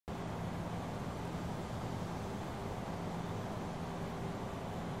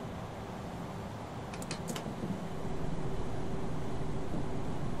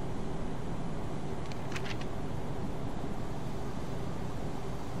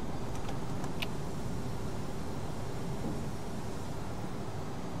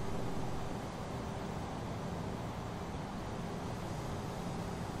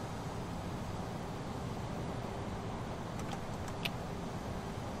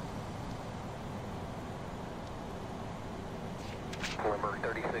Number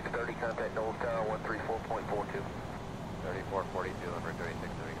 3630, contact Knowles Tower 134.42. 3442, number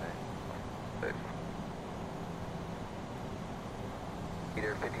 3630.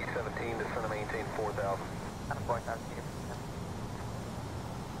 Meter 5017, descend to maintain 4,000.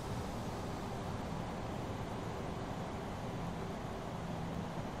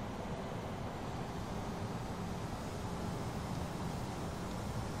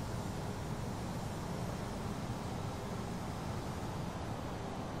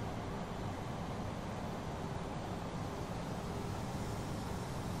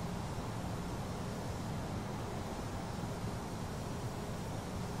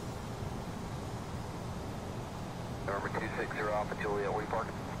 Number 260 Alpha Juliet, where you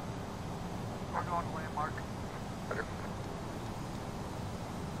parking? We're going to landmark. Roger.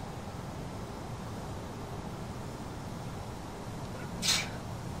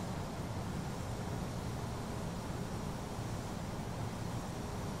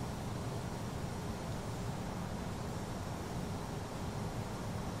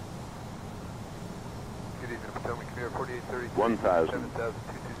 Good evening, Potomac Commuter 4833. 1,000.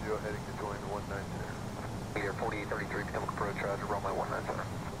 7,220 heading to join 19 center. Meter 4833, Potomac approach, roger, runway 19 center.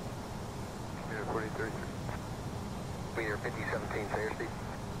 Commuter 4833. Meter 5017, say your speed.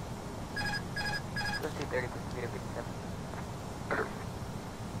 5030, meter 57. Roger.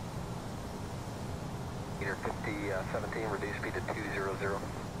 Meter 5017, reduce speed to 200.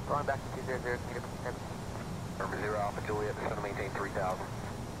 Going back to 200, meter 57. Number 0 Alpha Juliet, descend to maintain 3,000.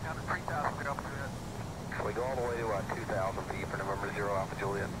 Down to 3,000, get up to that. So we go all the way to 2,000 feet for November 0 Alpha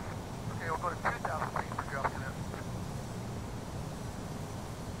Juliet. Okay, we'll go to 2,000 feet for jump to that.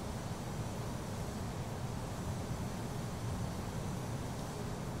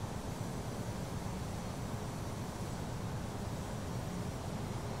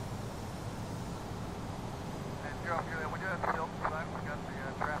 And jump here, we do have to tilt side. We got the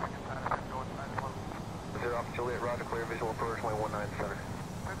traffic inside of it going 9-1. 0 Alpha Juliet, roger, clear, visual approach, runway 19 center.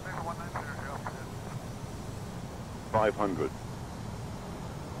 Maybe 19 center, jump to that. 500.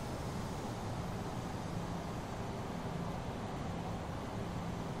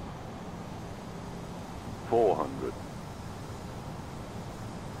 400.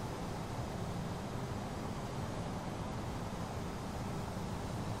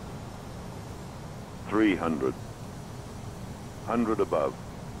 300. 100 above.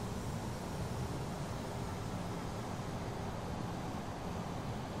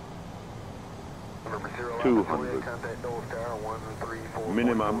 200. Contact Knowles Tower 134.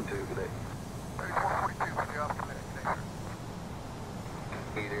 Minimum. Today. 3442 for the opposite destination.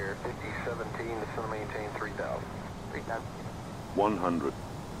 Meter 5017, descend to maintain 3,000. 3000. 100.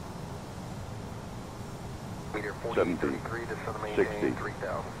 Meter 70, 4833, descend to maintain 60,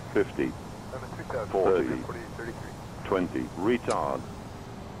 3,000. 50, I'm at 3,000. 40, 4833. 20. Retard.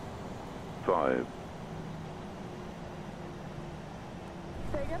 5.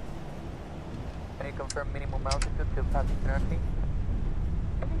 Say again? Can you confirm minimum altitude to passing penalty?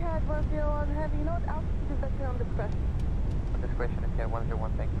 We had 101 heavy note, altitude is better on discretion. On discretion, if you have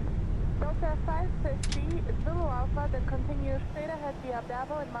 101, thank you. Delta 550, Zulu Alpha, then continue straight ahead via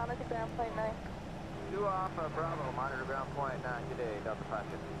Bravo and monitor ground point 9. 2 Alpha Bravo, monitor ground point 9 today, Delta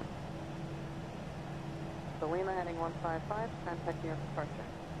 550. Selena heading 155, contact New York departure.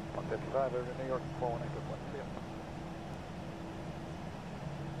 155 over to New York, 418, good one. See ya.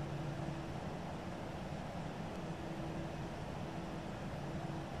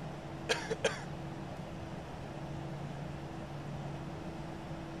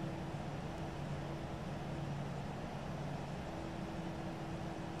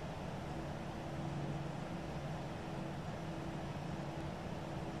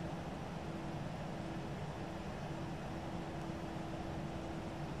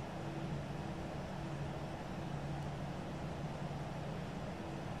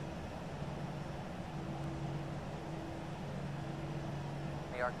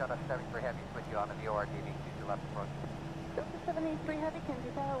 New York Delta 73 Heavy, switch you on the VORDV 22 left approach. Delta 73 Heavy, Kenji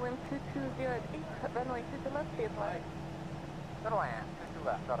Tower, wind 220 at 8, runway 22 left, be applied. Middle land, 22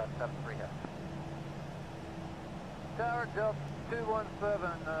 left, Delta 73 Heavy. Tower Delta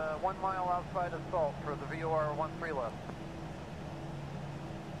 217, 1 mile outside of Salt for the VOR 13 left.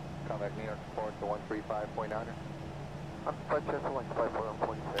 Contact New York support to 135.9. I'm flight chest link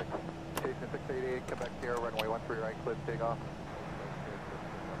 5446. Station 688, Quebec Sierra, runway 13 right, cliff takeoff.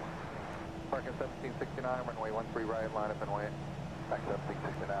 Parking 1769, runway 13 right, line up and wait. Back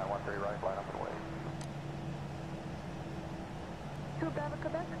 1769, 13 right, line up and wait. 2 Bravo,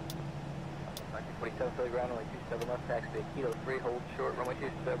 Quebec. 1947 for the ground, runway 27 left, taxi to Kilo 3, hold short, runway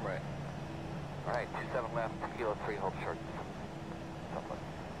 27 right. Alright, 27 left, Kilo 3, hold short. Southwest.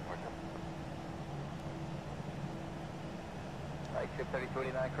 Right, ship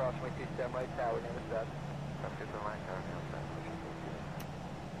 3029, cross runway 27 right, tower, name is set. That's good for line, tower, name is set.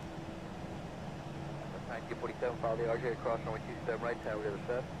 1947, follow the RJ across runway 27 right, tower, name is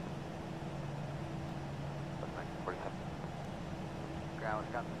set. That's 1947. Ground,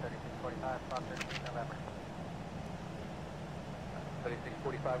 Wisconsin 3645, Fox 36 November.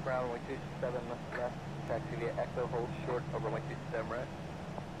 3645 ground, runway 27 left, taxi via Echo, hold short over runway 27 right.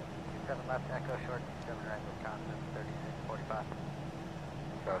 27 left, Echo, short, 27 right, Wisconsin 3645.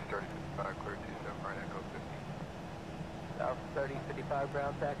 South 3055, clear 27 right, Echo 50. South 3055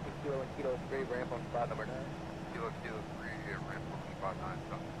 ground, taxi Kilo and Kilo 3, ramp on spot number 9. Kilo 3, ramp on spot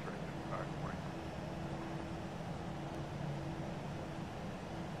 9, South 3055, 40.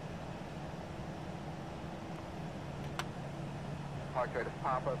 Park rate of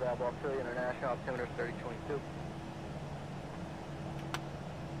Papa, available Australia International, altimeter 3022.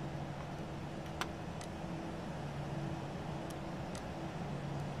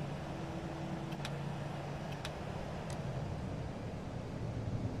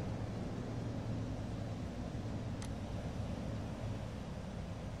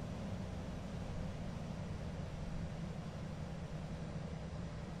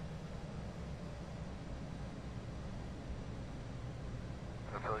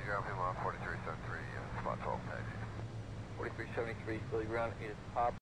 Philly ground, people on 4373, spot 12 taxi. 4373, Philly ground, is Papa.